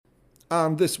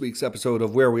On this week's episode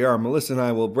of Where We Are, Melissa and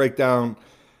I will break down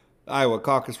Iowa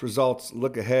caucus results,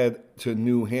 look ahead to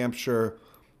New Hampshire.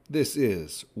 This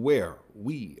is Where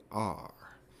We Are.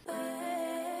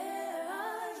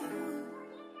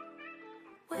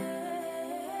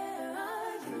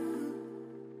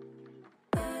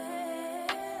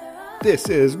 This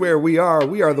is Where We Are.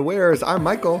 We are the Wares. I'm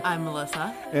Michael. I'm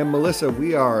Melissa. And Melissa,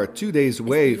 we are 2 days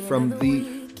away from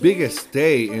the biggest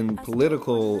day in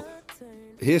political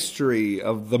history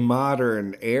of the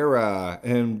modern era.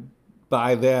 And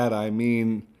by that, I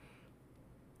mean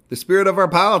the spirit of our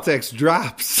politics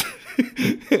drops.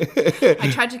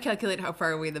 I tried to calculate how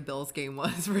far away the Bills game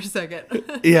was for a second.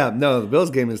 Yeah, no, the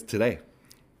Bills game is today.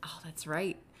 Oh, that's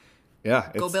right. Yeah,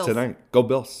 Go it's Bills. tonight. Go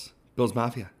Bills. Bills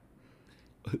Mafia.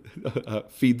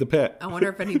 Feed the pit. I wonder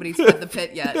if anybody's fed the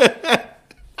pit yet.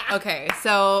 Okay,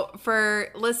 so for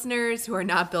listeners who are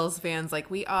not Bills fans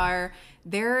like we are,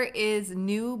 there is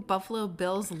new Buffalo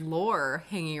Bills lore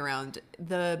hanging around.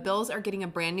 The Bills are getting a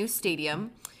brand new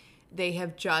stadium. They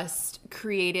have just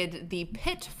created the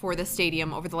pit for the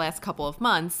stadium over the last couple of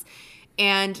months.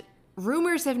 And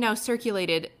rumors have now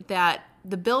circulated that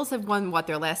the Bills have won,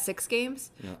 their last 6 games?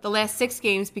 Yeah. The last 6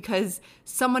 games because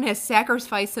someone has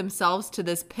sacrificed themselves to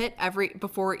this pit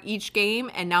before each game,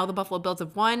 and now the Buffalo Bills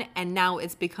have won, and now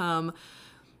it's become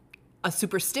a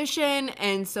superstition.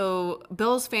 And so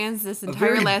Bills fans this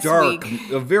entire last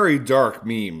week... A very dark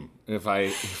meme, if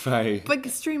I... But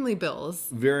extremely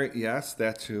Bills. Yes,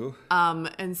 that too.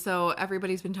 And so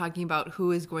everybody's been talking about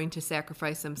who is going to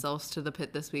sacrifice themselves to the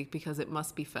pit this week because it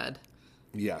must be fed.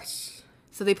 Yes.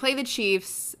 So they play the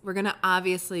Chiefs. We're going to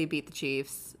obviously beat the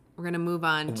Chiefs. We're going to move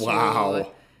on to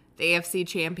the AFC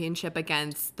Championship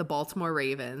against the Baltimore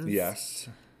Ravens. Yes.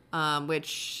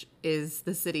 Which is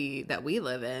the city that we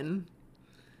live in.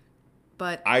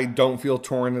 But I don't feel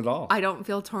torn at all. I don't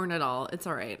feel torn at all. It's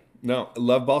all right. No,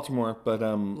 love Baltimore, but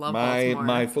Baltimore.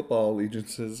 my football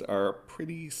allegiances are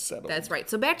pretty settled. That's right.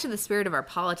 So back to the spirit of our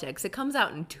politics. It comes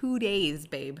out in 2 days,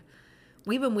 babe.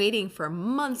 We've been waiting for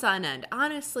months on end.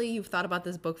 Honestly, you've thought about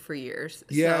this book for years.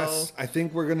 Yes, so, I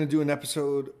think we're going to do an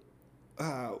episode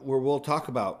where we'll talk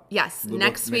about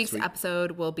next week's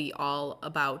episode will be all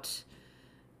about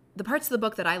the parts of the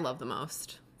book that I love the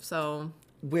most. So,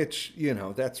 which,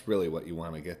 that's really what you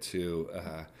want to get to.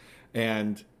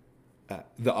 And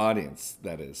the audience,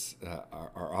 that is,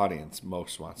 our audience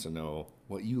most wants to know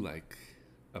what you like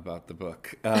about the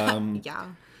book. Yeah.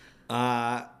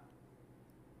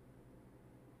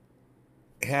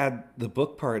 Had the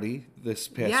book party this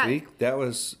past week. That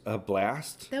was a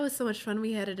blast. That was so much fun.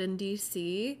 We had it in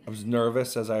DC. I was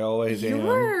nervous, as I always am. You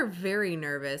were very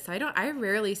nervous. I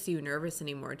rarely see you nervous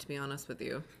anymore, to be honest with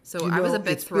you. So I was a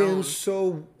bit thrown.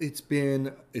 It's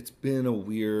been a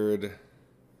weird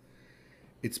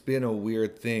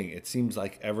thing. It seems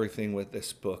like everything with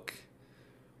this book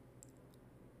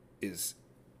is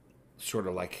sort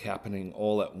of like happening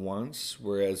all at once,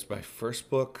 whereas my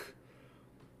first book,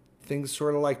 things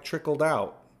sort of like trickled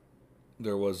out.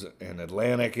 There was an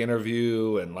Atlantic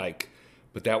interview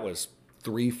but that was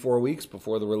 3-4 weeks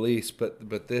before the release.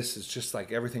 But this is just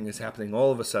like everything is happening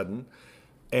all of a sudden.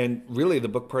 And really the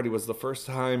book party was the first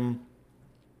time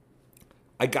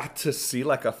I got to see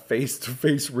like a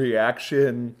face-to-face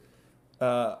reaction,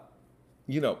 to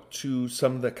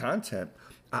some of the content.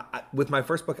 With my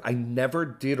first book, I never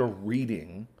did a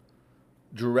reading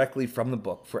directly from the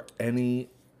book for any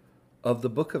of the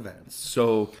book events.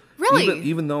 So really,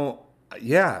 even though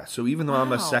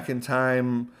I'm a second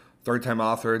time, third time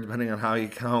author, depending on how you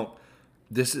count,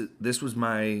 this was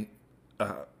my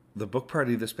the book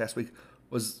party this past week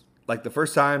was like the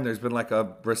first time there's been like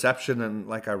a reception and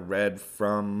like I read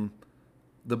from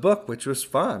the book, which was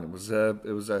fun. It was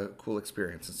a cool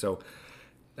experience. And so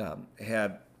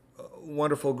had a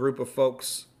wonderful group of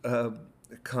folks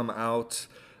come out.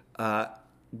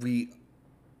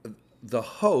 The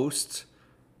host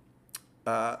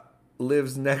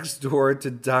lives next door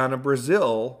to Donna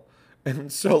Brazil,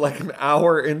 and so like an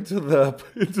hour into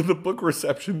the book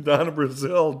reception, Donna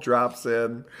Brazil drops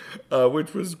in,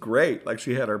 which was great. Like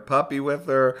she had her puppy with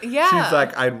her. Yeah, she's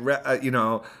like, I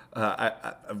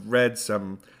read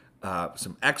some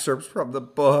excerpts from the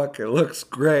book. It looks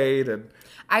great, and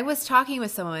I was talking with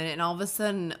someone, and all of a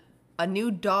sudden, a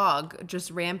new dog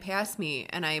just ran past me,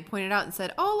 and I pointed out and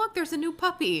said, "Oh, look, there's a new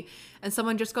puppy." And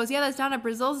someone just goes, "Yeah, that's Donna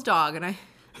Brazil's dog." And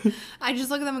I just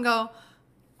look at them and go,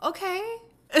 "Okay."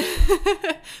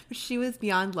 But she was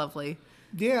beyond lovely.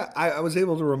 Yeah, I was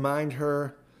able to remind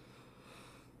her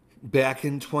back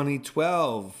in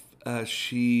 2012,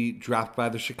 she dropped by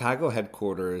the Chicago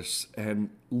headquarters and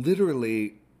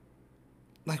literally,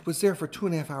 like, was there for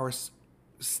 2.5 hours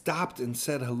stopped and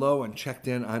said hello and checked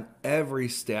in on every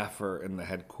staffer in the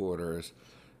headquarters.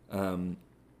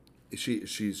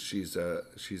 She's a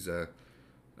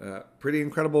pretty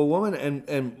incredible woman,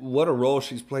 and what a role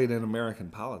she's played in American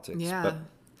politics. Yeah. But,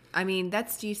 I mean,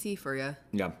 that's GC for you.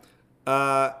 yeah.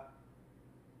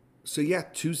 So yeah,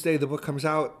 Tuesday the book comes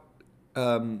out.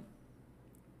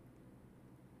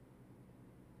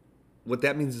 What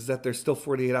that means is that there's still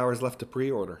 48 hours left to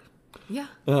pre-order. Yeah.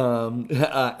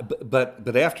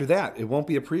 But after that, it won't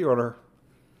be a pre-order.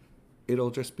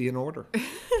 It'll just be an order.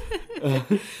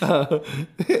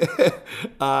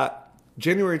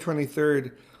 January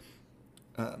 23rd,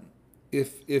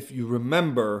 if you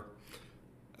remember,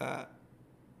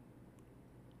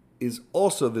 is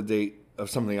also the date of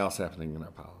something else happening in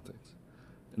our politics.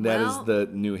 And that is the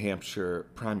New Hampshire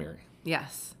primary.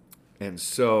 Yes. And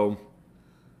so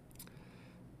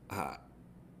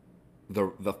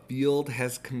the field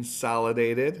has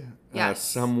consolidated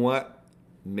somewhat,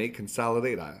 may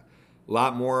consolidate a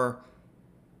lot more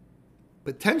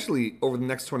potentially over the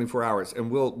next 24 hours, and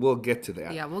we'll get to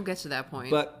that. Yeah, we'll get to that point.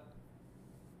 But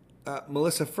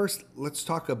Melissa, first let's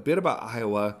talk a bit about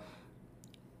Iowa.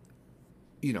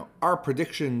 You know, our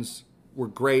predictions were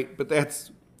great, but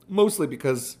that's mostly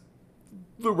because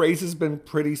the race has been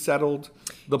pretty settled.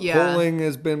 The polling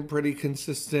has been pretty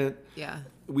consistent. Yeah.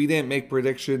 We didn't make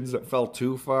predictions that fell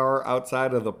too far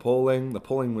outside of the polling. The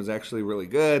polling was actually really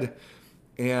good.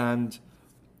 And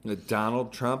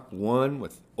Donald Trump won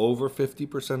with over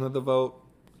 50% of the vote.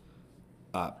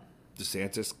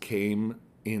 DeSantis came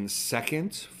in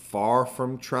second, far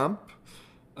from Trump.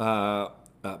 But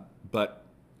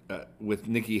with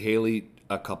Nikki Haley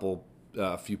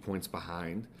a few points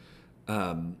behind.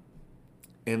 And,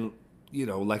 you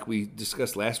know, like we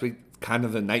discussed last week, kind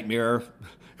of the nightmare,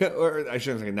 or I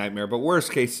shouldn't say nightmare, but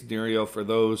worst case scenario for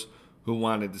those who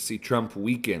wanted to see Trump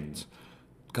weakened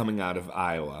coming out of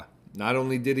Iowa. Not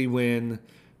only did he win,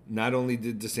 not only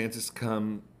did DeSantis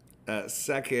come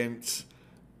second,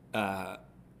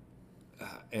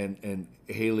 and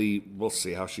Haley, we'll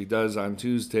see how she does on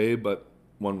Tuesday, but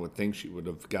one would think she would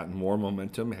have gotten more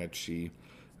momentum had she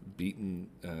beaten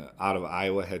out of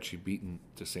Iowa, had she beaten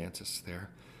DeSantis there.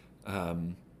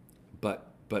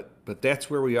 But that's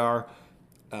where we are.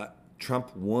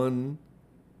 Trump won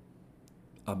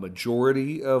a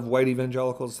majority of white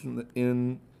evangelicals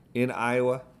in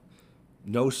Iowa.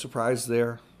 No surprise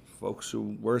there. Folks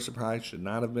who were surprised should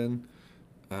not have been.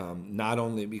 Not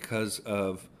only because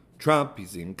of Trump,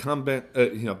 he's the incumbent,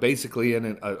 basically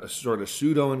in a sort of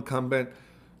pseudo-incumbent.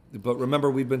 But remember,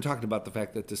 we've been talking about the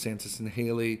fact that DeSantis and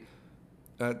Haley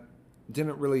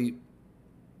didn't really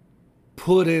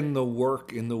put in the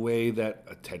work in the way that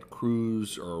a Ted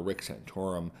Cruz or a Rick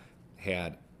Santorum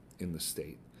had in the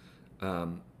state.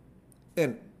 And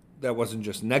that wasn't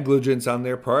just negligence on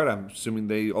their part. I'm assuming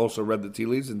they also read the tea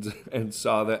leaves and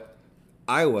saw that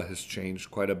Iowa has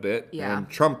changed quite a bit. Yeah. And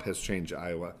Trump has changed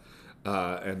Iowa.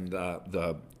 And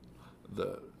the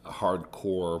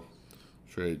hardcore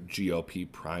sort of GOP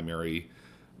primary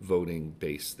voting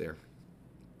base there.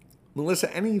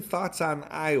 Melissa, any thoughts on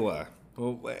Iowa?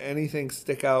 Anything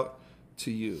stick out to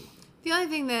you? The only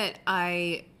thing that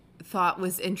I thought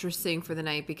was interesting for the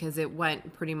night, because it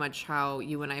went pretty much how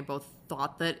you and I both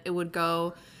thought that it would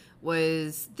go,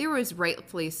 was there was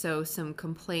rightfully so some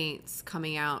complaints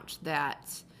coming out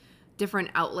that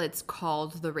different outlets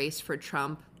called the race for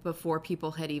Trump before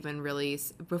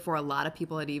a lot of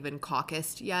people had even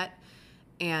caucused yet.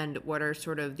 And what are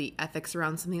sort of the ethics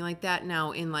around something like that?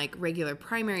 Now, in like regular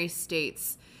primary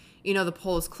states, the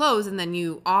polls close, and then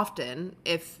you often,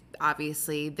 if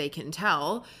obviously they can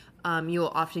tell,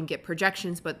 you'll often get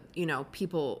projections, but,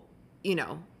 people,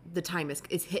 the time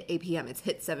is hit 8 p.m., it's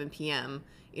hit 7 p.m.,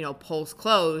 polls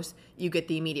close, you get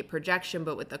the immediate projection.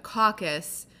 But with the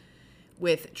caucus,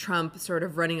 with Trump sort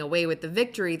of running away with the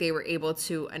victory, they were able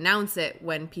to announce it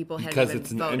when people had even voted.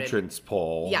 Because it's an entrance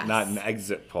poll, yes, not an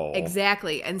exit poll.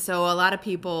 Exactly. And so a lot of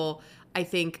people, I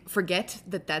think, forget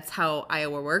that that's how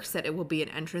Iowa works, that it will be an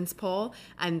entrance poll,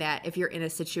 and that if you're in a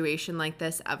situation like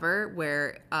this ever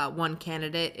where one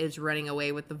candidate is running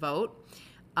away with the vote,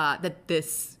 that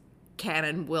this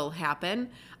canon will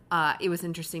happen. It was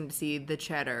interesting to see the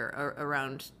chatter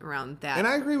around that, and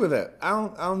I agree with it. I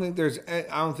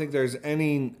don't think there's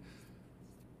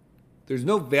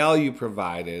no value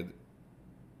provided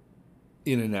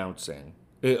in announcing,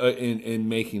 in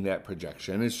making that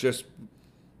projection. It's just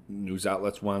news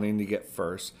outlets wanting to get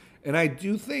first, and I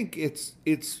do think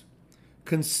it's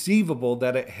conceivable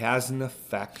that it has an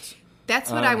effect That's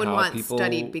what on I would how want people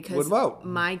studied, because would vote.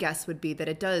 my guess would be that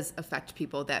it does affect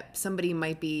people, that somebody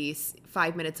might be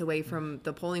 5 minutes away from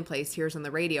the polling place, hears on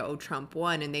the radio, oh, Trump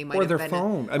won, and they might Or have their been...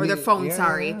 phone. I Or their mean, phone, yeah,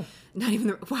 sorry. yeah. Not even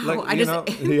the... Wow, Like, I you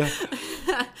just... know, yeah.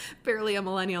 barely a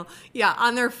millennial. Yeah,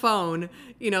 on their phone,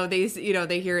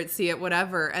 they hear it, see it,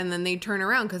 whatever, and then they turn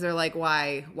around because they're like,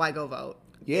 why go vote?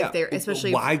 Yeah. If they're,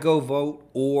 especially why go vote?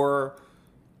 Or,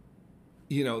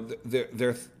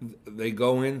 they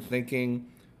go in thinking,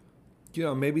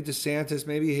 maybe DeSantis,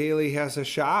 maybe Haley has a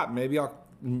shot. Maybe I'll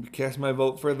cast my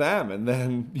vote for them. And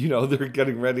then, they're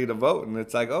getting ready to vote. And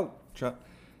it's like, oh,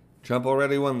 Trump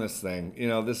already won this thing.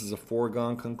 This is a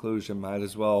foregone conclusion. Might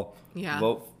as well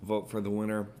vote for the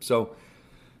winner. So,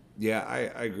 yeah,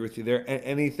 I agree with you there.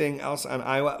 Anything else on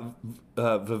Iowa?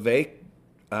 Vivek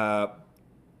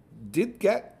did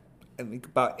get, I think,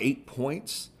 about 8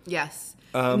 points. Yes.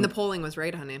 And the polling was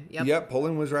right on him. Yep. Yep,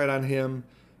 polling was right on him.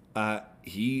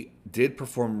 He did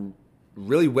perform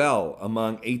really well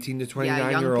among 18 to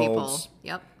 29-year-olds. People.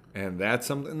 Yep. And that's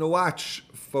something to watch,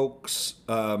 folks.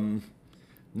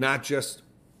 Not just,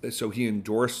 so he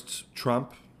endorsed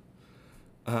Trump.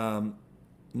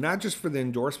 Not just for the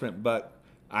endorsement, but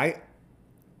I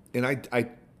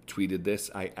tweeted this,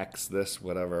 I X'd this,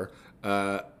 whatever.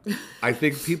 I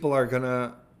think people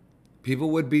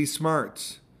would be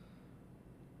smart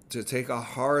to take a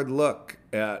hard look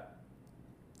at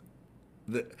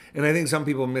and I think some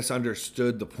people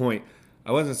misunderstood the point.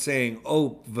 I wasn't saying,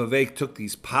 Vivek took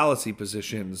these policy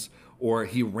positions, or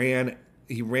he ran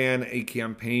a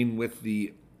campaign with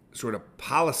the sort of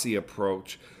policy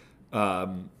approach.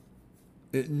 No,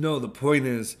 the point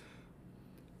is,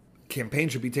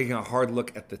 campaigns should be taking a hard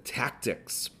look at the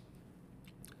tactics,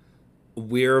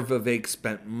 where Vivek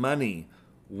spent money,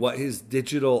 what his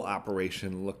digital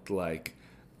operation looked like,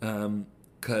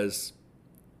 because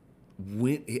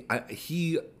when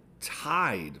he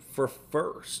tied for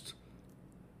first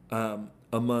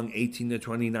among 18 to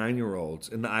 29-year-olds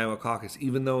in the Iowa caucus,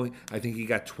 even though I think he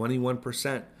got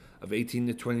 21% of 18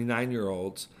 to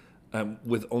 29-year-olds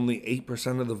with only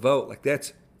 8% of the vote. Like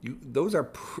those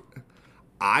are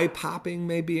eye-popping,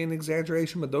 maybe an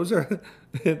exaggeration, but those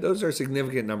are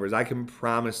significant numbers. I can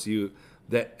promise you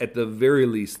that at the very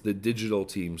least, the digital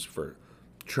teams for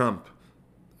Trump,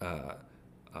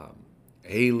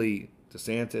 Haley,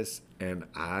 DeSantis, and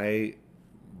I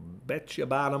bet you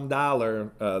bottom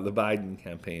dollar the Biden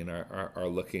campaign are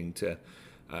looking to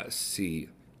see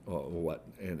what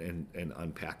and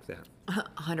unpack that.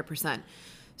 100%.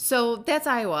 So that's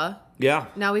Iowa. Yeah.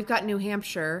 Now we've got New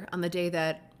Hampshire on the day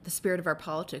that The Spirit of Our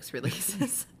Politics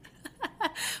releases.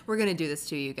 We're going to do this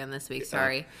to you again this week.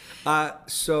 Sorry.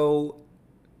 So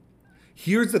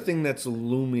here's the thing that's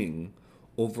looming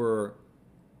over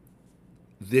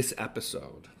this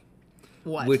episode.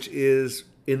 What? Which is,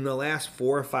 in the last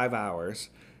 4 or 5 hours,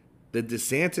 the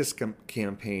DeSantis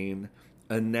campaign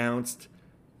announced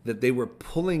that they were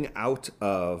pulling out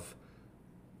of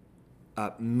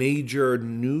major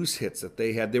news hits that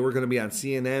they had. They were going to be on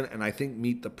CNN and I think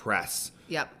Meet the Press.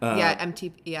 Yep.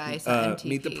 MTP. Yeah, I saw MTP.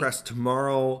 Meet the Press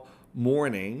tomorrow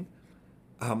morning.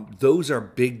 Those are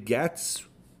big gets,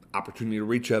 opportunity to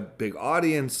reach a big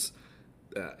audience.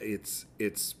 It's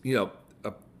a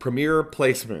premier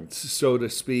placement, so to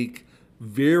speak.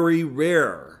 Very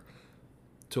rare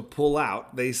to pull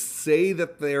out. They say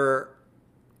that they're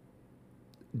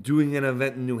doing an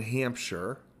event in New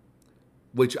Hampshire,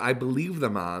 which I believe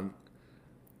them on.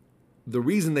 The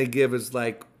reason they give is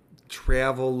like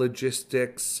travel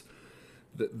logistics.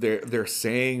 They're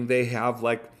saying they have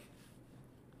like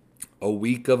a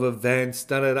week of events.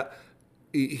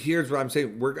 Here's what I'm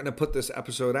saying. We're going to put this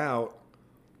episode out.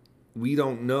 We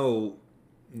don't know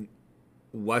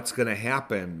what's going to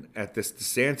happen at this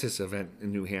DeSantis event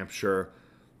in New Hampshire.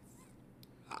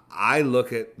 I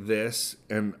look at this,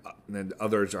 and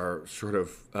others are sort of,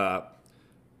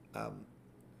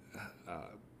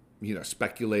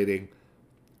 speculating.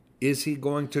 Is he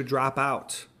going to drop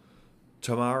out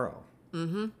tomorrow?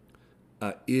 Mm-hmm.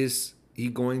 Is he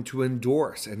going to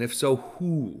endorse? And if so,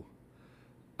 who?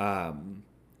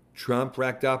 Trump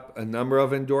racked up a number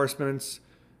of endorsements.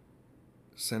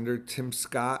 Senator Tim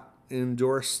Scott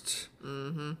endorsed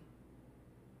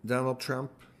Donald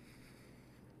Trump.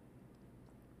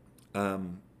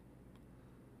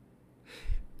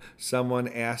 Someone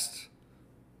asked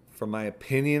for my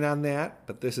opinion on that,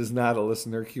 but this is not a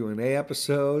listener Q&A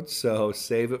episode, so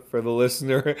save it for the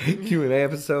listener Q&A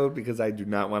episode because I do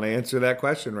not want to answer that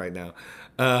question right now.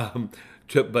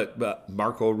 But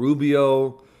Marco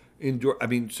Rubio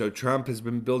so Trump has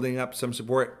been building up some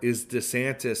support. Is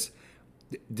DeSantis...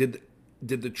 Did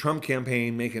the Trump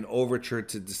campaign make an overture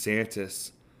to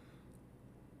DeSantis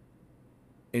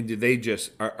And do they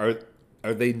just are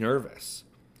they nervous?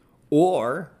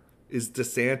 Or is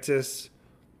DeSantis,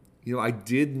 I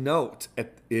did note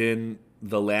in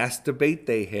the last debate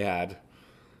they had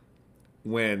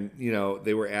when,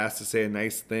 they were asked to say a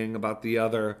nice thing about the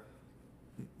other,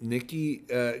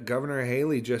 Governor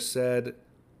Haley just said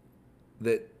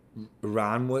that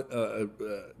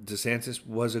DeSantis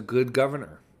was a good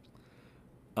governor.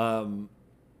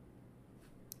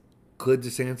 Could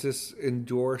DeSantis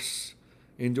endorse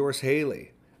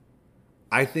Haley?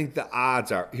 I think the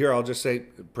odds are here. I'll just say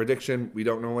prediction. We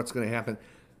don't know what's going to happen.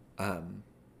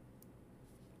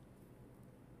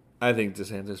 I think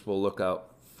DeSantis will look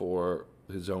out for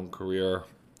his own career.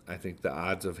 I think the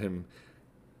odds of him,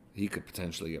 he could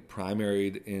potentially get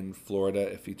primaried in Florida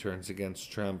if he turns against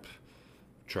Trump.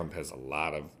 Trump has a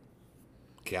lot of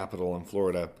capital in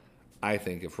Florida. I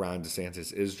think if Ron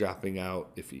DeSantis is dropping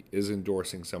out, if he is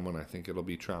endorsing someone, I think it'll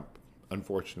be Trump,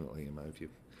 unfortunately, in my view.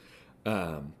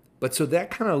 But so that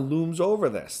kind of looms over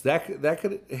this. That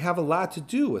could have a lot to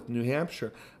do with New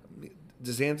Hampshire.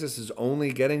 DeSantis is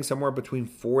only getting somewhere between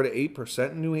 4 to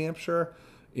 8% in New Hampshire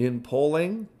in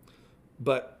polling,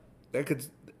 but that could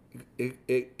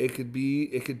it could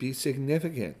be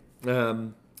significant.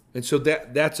 And so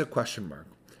that's a question mark.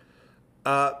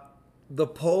 The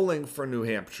polling for New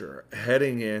Hampshire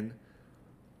heading in,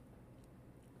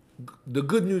 the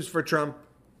good news for Trump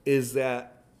is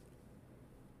that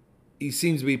he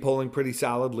seems to be polling pretty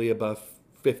solidly above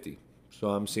 50. So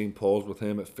I'm seeing polls with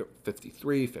him at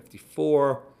 53,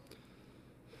 54,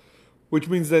 which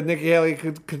means that Nikki Haley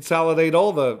could consolidate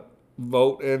all the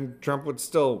vote and Trump would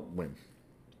still win.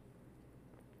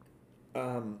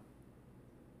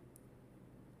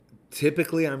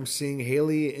 Typically, I'm seeing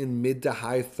Haley in mid to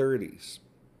high 30s.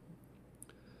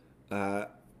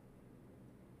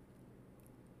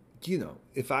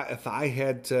 If I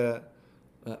had to,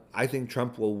 I think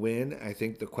Trump will win. I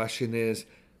think the question is,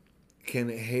 can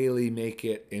Haley make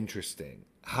it interesting?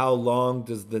 How long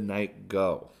does the night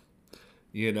go?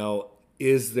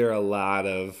 Is there a lot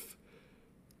of,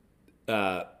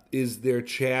 is there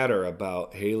chatter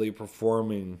about Haley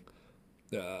performing,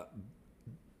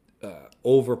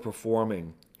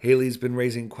 overperforming? Haley's been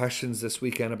raising questions this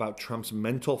weekend about Trump's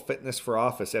mental fitness for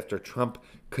office after Trump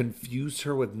confused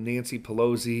her with Nancy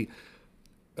Pelosi.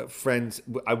 Friends,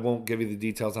 I won't give you the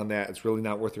details on that. It's really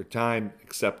not worth your time,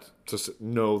 except to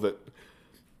know that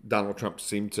Donald Trump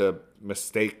seemed to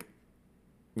mistake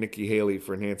Nikki Haley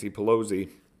for Nancy Pelosi.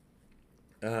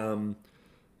 And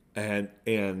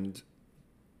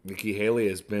Nikki Haley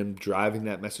has been driving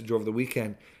that message over the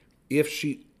weekend. If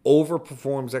she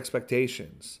overperforms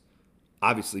expectations,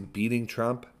 obviously beating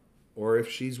Trump, or if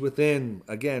she's within,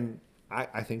 again,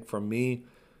 I think for me,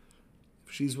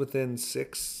 if she's within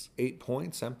 6-8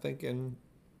 points, I'm thinking,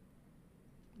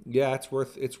 yeah, it's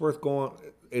worth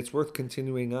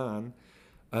continuing on.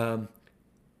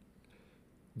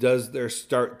 Does there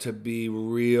start to be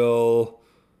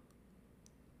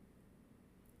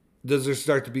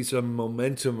some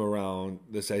momentum around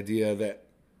this idea that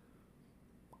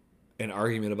an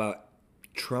argument about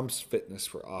Trump's fitness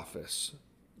for office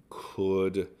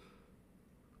could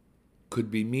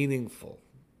be meaningful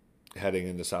heading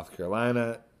into South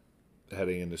Carolina,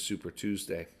 heading into Super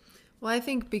Tuesday? Well, I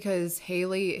think because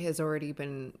Haley has already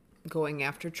been going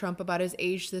after Trump about his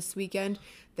age this weekend,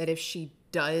 that if she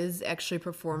does actually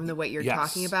perform the way you're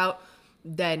talking about,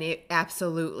 then it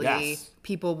absolutely,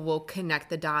 people will connect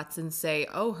the dots and say,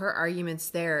 oh, her argument's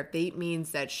there. It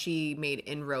means that she made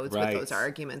inroads with those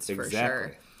arguments for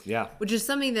sure. Yeah. Which is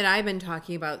something that I've been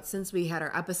talking about since we had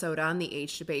our episode on the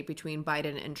age debate between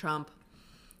Biden and Trump,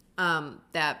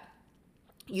 that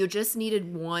you just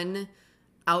needed one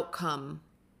outcome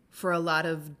for a lot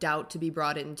of doubt to be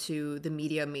brought into the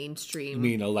media mainstream. You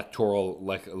mean electoral,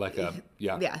 like a,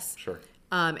 yeah. Yes. Sure.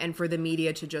 And for the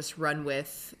media to just run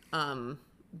with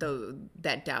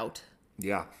that doubt.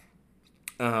 Yeah.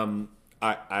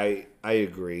 I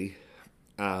agree.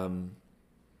 I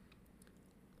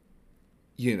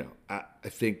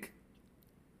think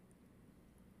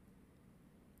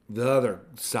the other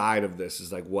side of this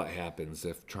is like, what happens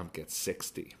if Trump gets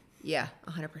 60? Yeah,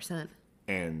 100%.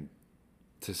 And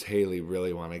does Haley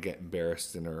really want to get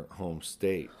embarrassed in her home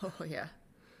state? Oh, yeah.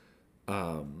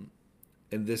 And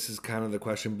this is kind of the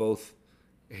question both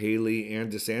Haley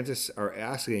and DeSantis are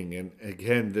asking. And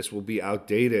again, this will be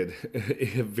outdated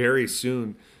very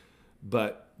soon.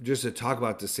 But just to talk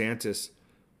about DeSantis,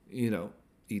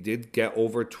 he did get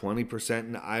over 20%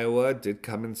 in Iowa, did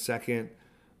come in second.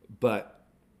 But,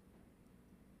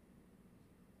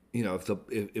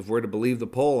 if we're to believe the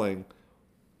polling,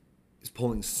 he's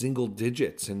polling single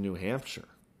digits in New Hampshire.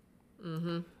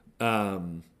 Mm-hmm.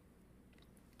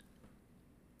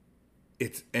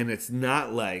 It's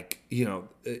not like,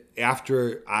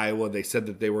 after Iowa they said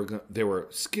that they were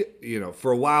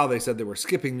for a while they said they were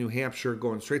skipping New Hampshire,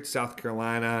 going straight to South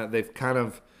Carolina. They've kind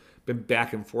of been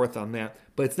back and forth on that,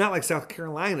 but it's not like South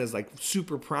Carolina is like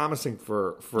super promising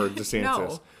for DeSantis.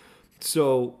 No.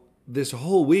 So this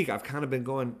whole week I've kind of been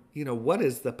going, what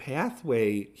is the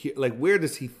pathway here? Like, where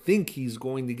does he think he's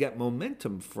going to get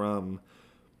momentum from?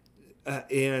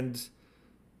 And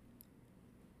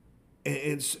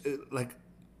it's like,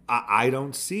 I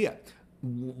don't see it.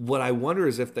 What I wonder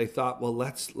is if they thought, well,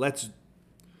 let's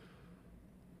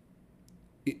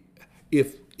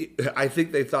I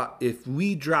think they thought if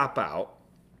we drop out,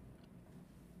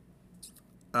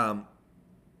 then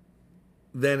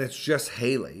it's just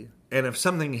Haley. And if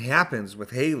something happens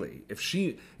with Haley, if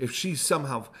she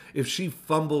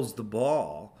fumbles the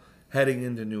ball heading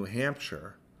into New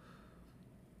Hampshire,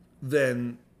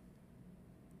 then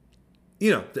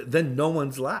then no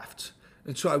one's left.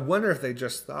 And so I wonder if they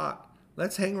just thought,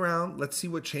 let's hang around, let's see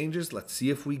what changes, let's see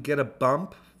if we get a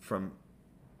bump from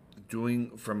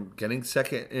getting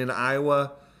second in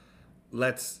Iowa.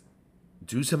 Let's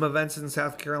do some events in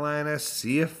South Carolina,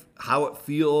 see how it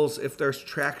feels, if there's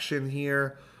traction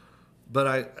here. But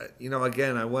I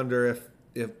wonder if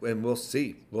and we'll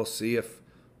see if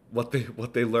what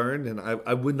they learned, and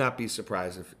I would not be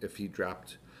surprised if he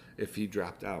dropped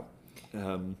out.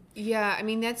 Yeah, I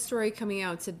mean, that story coming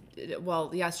out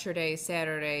yesterday,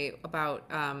 Saturday,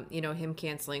 about him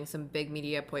canceling some big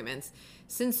media appointments.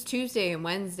 Since Tuesday and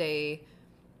Wednesday,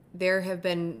 there have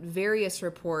been various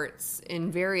reports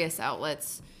in various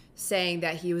outlets saying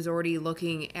that he was already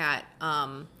looking at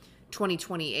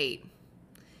 2028.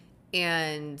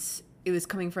 And it was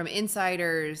coming from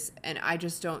insiders, and I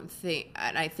just don't think,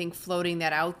 and I think floating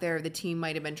that out there, the team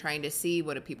might have been trying to see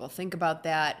what do people think about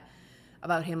that,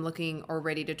 about him looking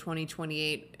already to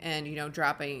 2028 and,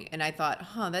 dropping. And I thought,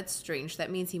 that's strange.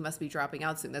 That means he must be dropping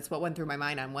out soon. That's what went through my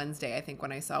mind on Wednesday, I think,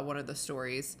 when I saw one of the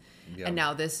stories. Yeah. And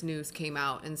now this news came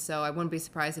out. And so I wouldn't be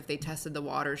surprised if they tested the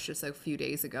waters just a few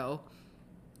days ago.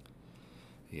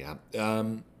 Yeah.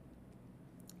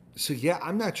 So,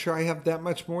 I'm not sure I have that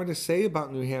much more to say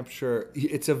about New Hampshire.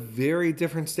 It's a very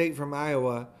different state from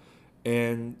Iowa.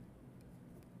 And,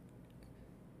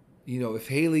 if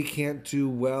Haley can't do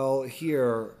well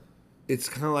here, it's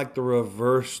kind of like the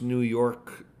reverse New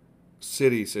York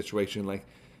City situation. Like,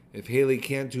 if Haley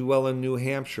can't do well in New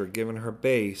Hampshire, given her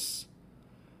base,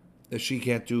 that she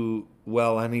can't do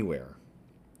well anywhere.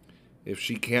 If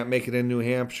she can't make it in New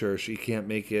Hampshire, she can't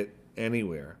make it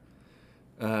anywhere.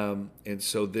 And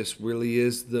so this really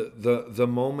is the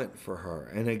moment for her.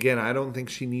 And again, I don't think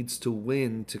she needs to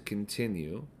win to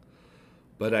continue,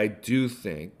 but I do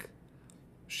think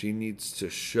she needs to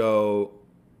show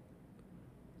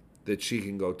that she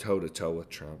can go toe-to-toe with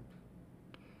Trump.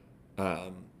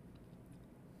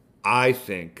 I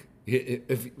think,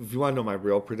 if you want to know my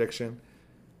real prediction,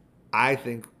 I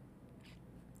think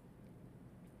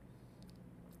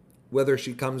whether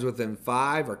she comes within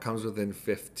 5 or comes within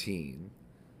 15,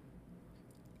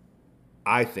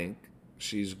 I think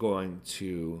she's going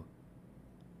to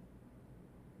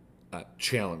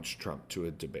challenge Trump to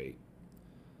a debate.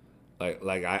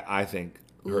 I think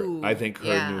her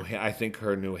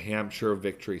New Hampshire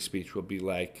victory speech will be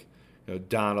like,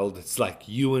 Donald, it's like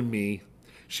you and me.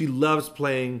 She loves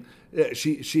playing.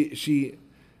 She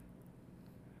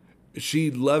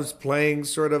loves playing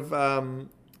sort of.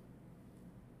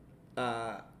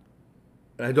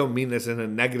 I don't mean this in a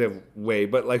negative way,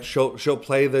 but like she'll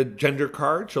play the gender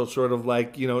card. She'll sort of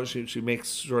like, she makes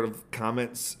sort of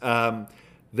comments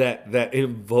that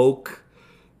invoke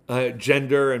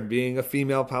gender and being a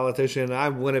female politician. I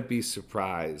wouldn't be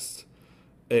surprised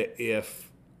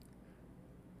if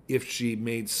she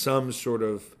made some sort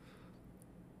of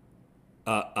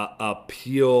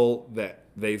appeal that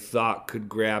they thought could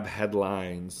grab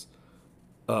headlines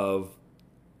of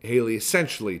Haley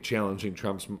essentially challenging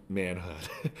Trump's manhood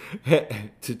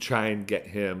to try and get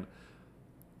him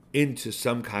into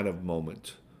some kind of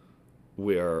moment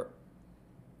where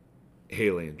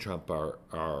Haley and Trump are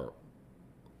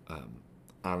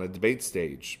on a debate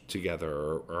stage together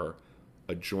or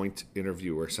a joint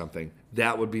interview or something.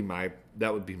 That would be my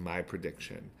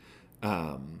prediction.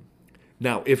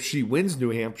 Now, if she wins New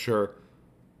Hampshire,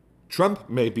 Trump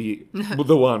may be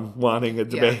the one wanting a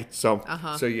debate.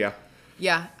 Yeah. So yeah.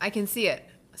 Yeah, I can see it.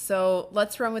 So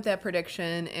let's run with that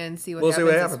prediction and see what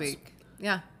happens this week.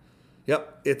 Yeah.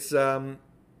 Yep. It's we're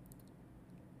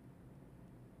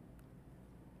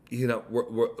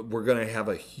gonna have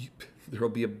there'll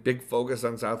be a big focus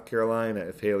on South Carolina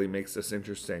if Haley makes this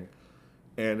interesting,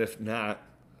 and if not,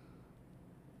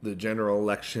 the general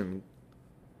election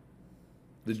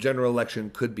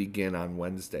could begin on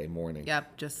Wednesday morning.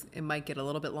 Yep, just it might get a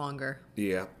little bit longer.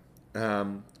 Yeah.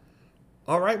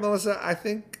 All right, Melissa, I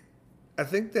think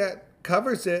that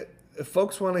covers it. If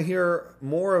folks want to hear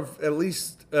more of at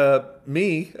least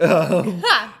me, had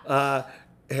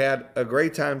a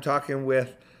great time talking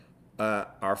with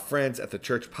our friends at the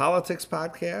Church Politics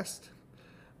Podcast,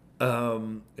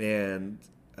 and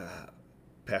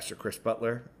Pastor Chris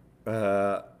Butler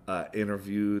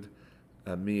interviewed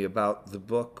me about the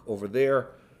book over there.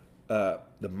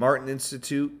 The Martin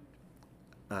Institute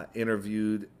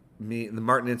interviewed me. The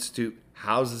Martin Institute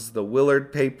houses the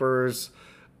Willard Papers.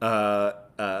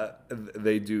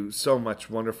 They do so much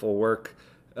wonderful work.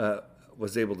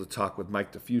 Was able to talk with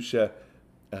Mike DeFucia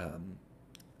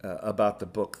about the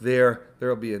book there. There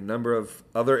will be a number of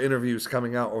other interviews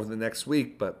coming out over the next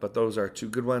week, but those are two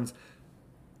good ones.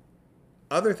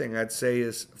 Other thing I'd say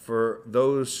is for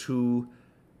those who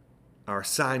are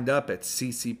signed up at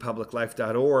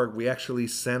ccpubliclife.org, we actually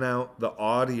sent out the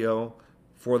audio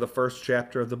for the first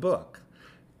chapter of the book.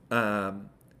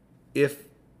 If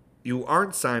you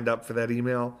aren't signed up for that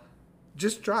email,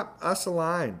 just drop us a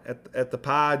line at the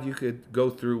pod. You could go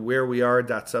through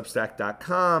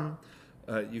whereweare.substack.com.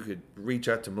 You could reach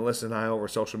out to Melissa and I over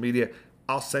social media.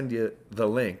 I'll send you the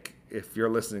link if you're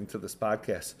listening to this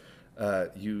podcast.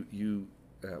 You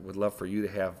would love for you to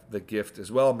have the gift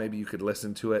as well. Maybe you could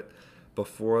listen to it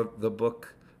before the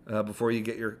book, before you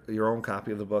get your own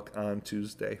copy of the book on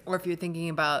Tuesday. Or if you're thinking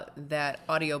about that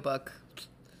audiobook.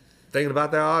 Thinking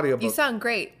about that audiobook. You sound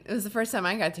great. It was the first time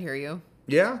I got to hear you.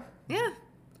 Yeah? Yeah.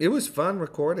 It was fun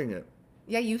recording it.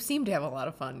 Yeah, you seemed to have a lot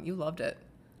of fun. You loved it.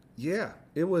 Yeah.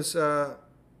 It was it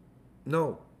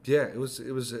was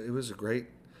a great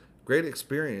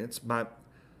experience.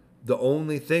 The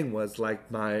only thing was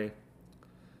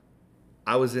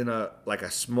I was in a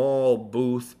small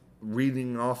booth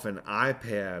reading off an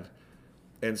iPad,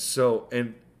 and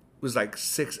it was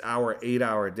 6-hour,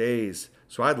 8-hour days.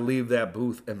 So I'd leave that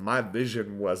booth and my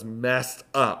vision was messed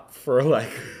up for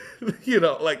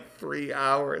 3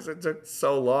 hours. It took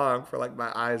so long for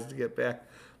my eyes to get back,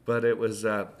 but it was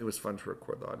fun to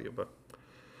record the audiobook.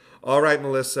 All right,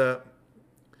 Melissa,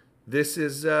 this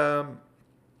is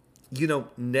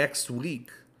next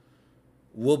week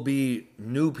will be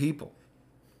new people.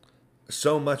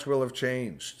 So much will have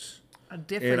changed A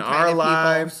different in kind our of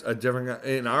lives,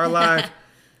 in our lives,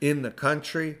 in the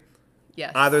country.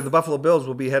 Yes. Either the Buffalo Bills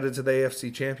will be headed to the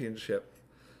AFC Championship,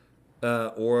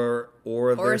 or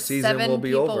their season will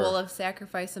be over. 7 people will have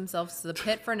sacrificed themselves to the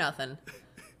pit for nothing.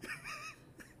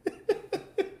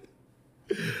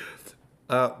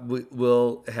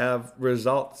 We'll have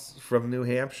results from New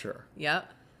Hampshire.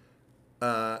 Yep.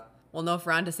 We'll know if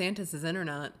Ron DeSantis is in or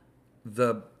not.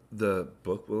 The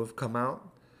book will have come out,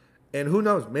 and who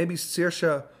knows? Maybe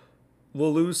Saoirse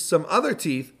will lose some other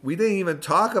teeth. We didn't even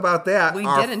talk about that. We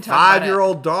Our didn't talk about it.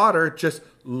 5-year-old daughter just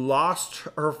lost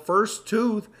her first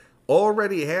tooth.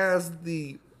 Already has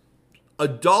the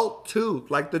adult tooth,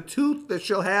 the tooth that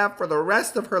she'll have for the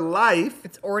rest of her life.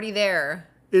 It's already there.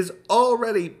 Is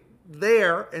already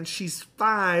there, and she's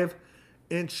 5,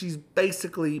 and she's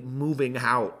basically moving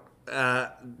out.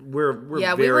 We're we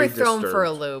very were thrown disturbed. for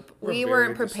a loop. We very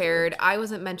weren't prepared. disturbed. I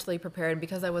wasn't mentally prepared.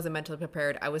 Because I wasn't mentally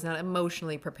prepared, I was not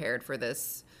emotionally prepared for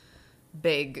this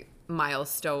big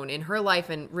milestone in her life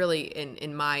and really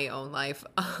in my own life.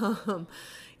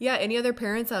 Any other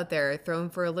parents out there thrown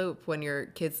for a loop when your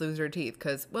kids lose their teeth?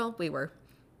 Because, we were.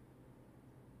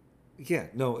 Yeah,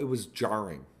 no, it was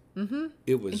jarring. Mm-hmm.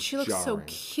 It was. And she looks so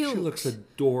cute. She looks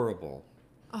adorable.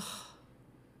 Oh,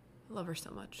 I love her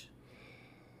so much.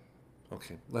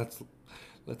 Okay, let's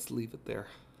leave it there.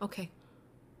 Okay.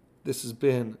 This has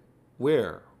been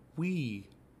Where We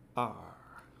Are.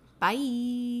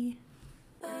 Bye.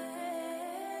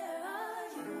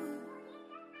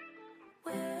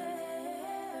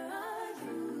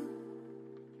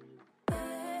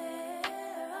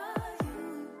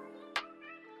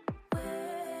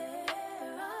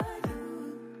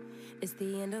 It's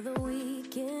the end of the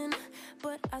weekend,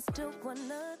 but I still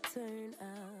wanna turn